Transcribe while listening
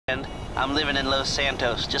I'm living in Los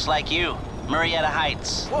Santos, just like you. Murrieta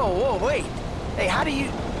Heights. Whoa, wait. Hey, how do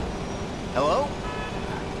you... Hello?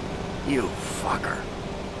 You fucker.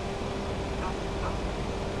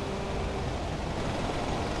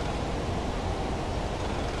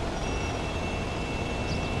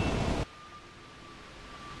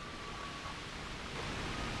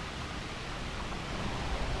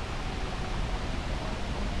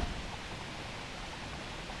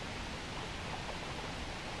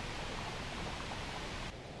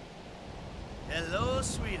 Hello,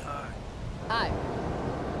 sweetheart. Hi.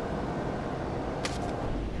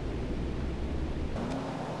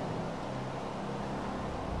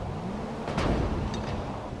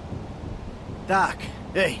 Doc,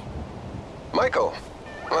 hey. Michael,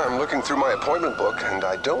 I'm looking through my appointment book and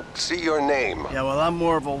I don't see your name. Yeah, well, I'm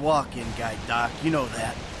more of a walk-in guy, Doc. You know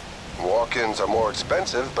that. Walk-ins are more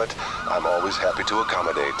expensive, but I'm always happy to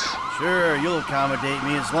accommodate. Sure, you'll accommodate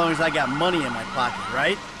me as long as I got money in my pocket,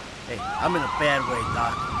 right? Hey, I'm in a bad way,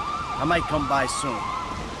 Doc. I might come by soon.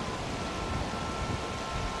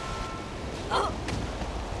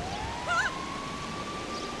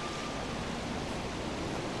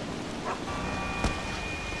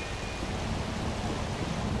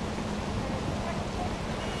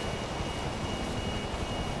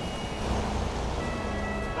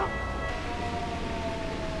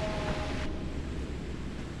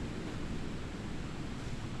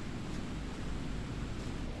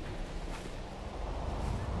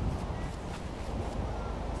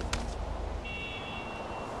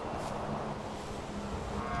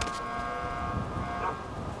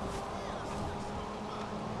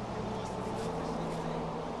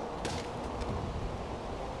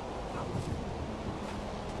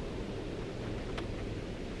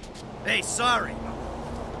 Hey, sorry.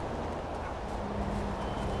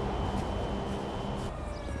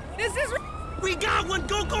 This is... We got one!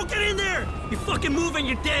 Go get in there! You fucking move and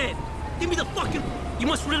you're dead! Give me the fucking... You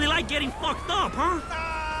must really like getting fucked up, huh?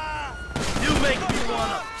 You make me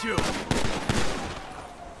wanna, too.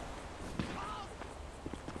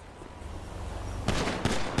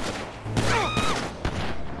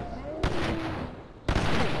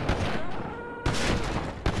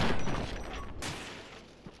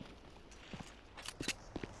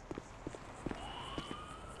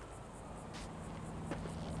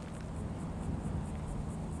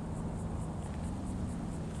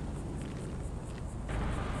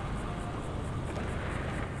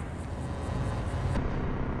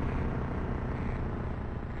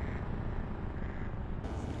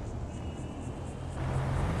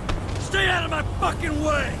 Stay out of my fucking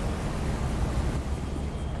way!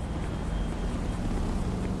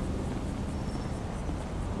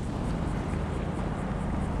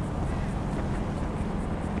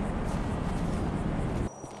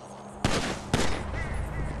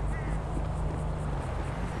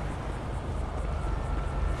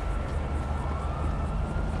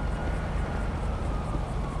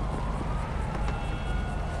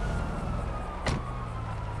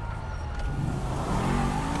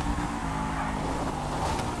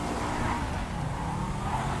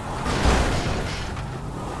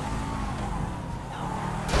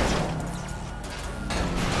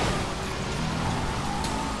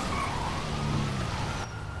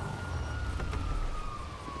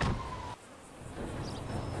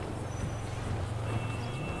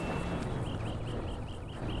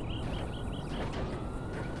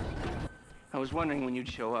 I was wondering when you'd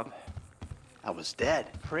show up. I was dead.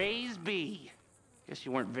 Praise be. Guess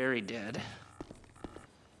you weren't very dead.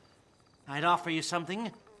 I'd offer you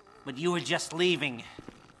something, but you were just leaving.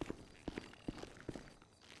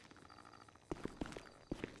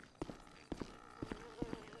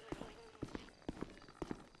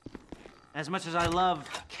 As much as I love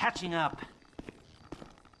catching up,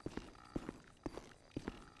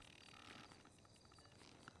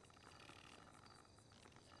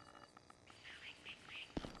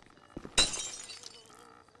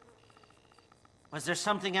 was there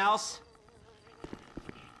something else?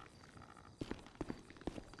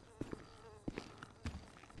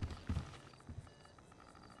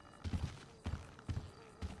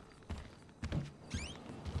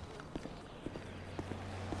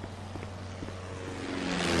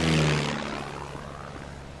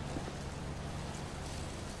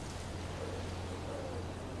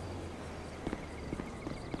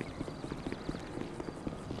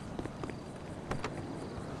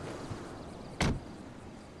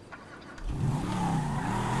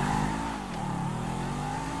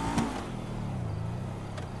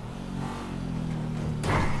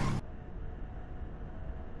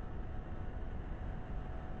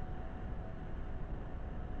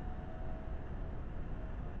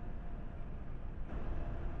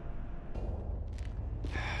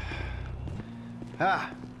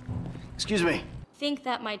 Ah, excuse me. Think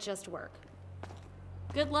that might just work.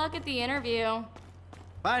 Good luck at the interview.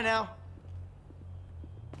 Bye now.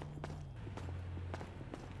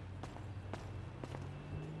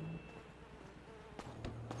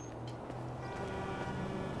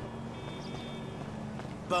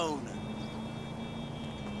 Bone.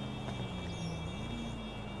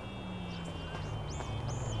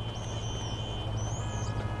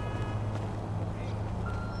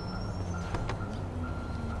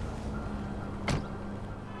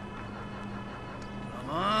 Come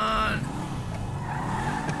on.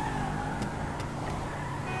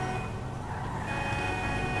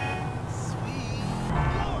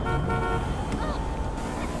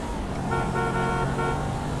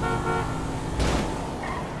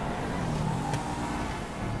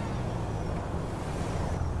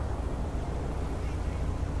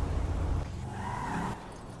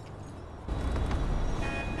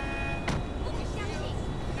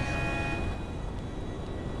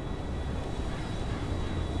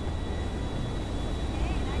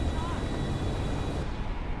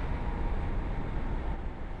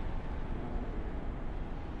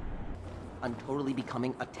 I'm totally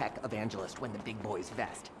becoming a tech evangelist when the big boys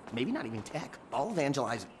vest. Maybe not even tech. I'll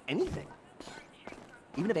evangelize anything.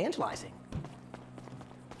 Even evangelizing.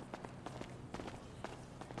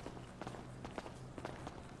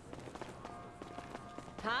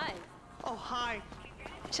 Hi. Oh, hi.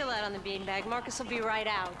 Chill out on the beanbag. Marcus will be right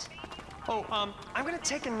out. Oh, I'm gonna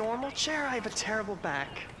take a normal chair. I have a terrible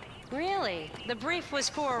back. Really? The brief was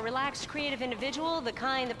for a relaxed, creative individual, the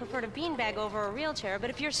kind that preferred a beanbag over a real chair. But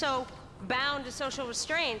if you're so bound to social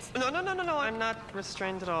restraints... No. I'm not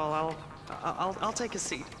restrained at all. I'll take a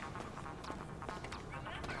seat.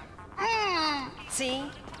 See?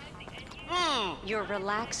 You're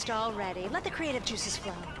relaxed already. Let the creative juices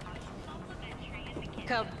flow.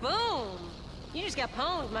 Kaboom! You just got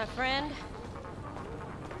pwned, my friend.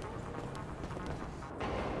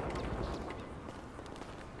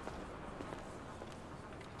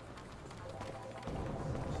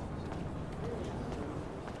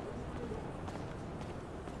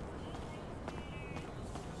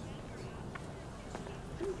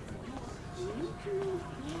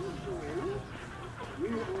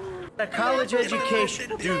 A college education.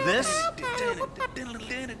 Do this?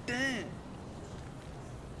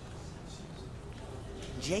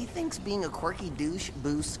 Jay thinks being a quirky douche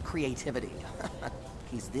boosts creativity.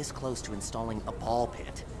 He's this close to installing a ball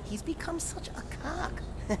pit. He's become such a cock.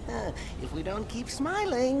 If we don't keep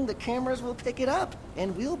smiling, the cameras will pick it up,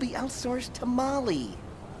 and we'll be outsourced to Molly.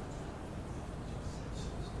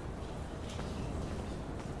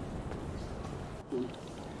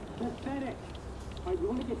 Pathetic. Are you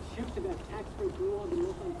going to get shipped to that tax-free brew on the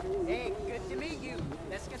North Ontario? Hey, good to meet you.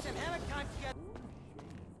 Let's get some hammock time together.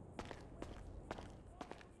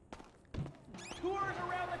 Tours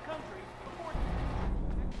around the country before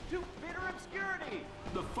to bitter obscurity.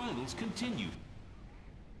 The finals continue.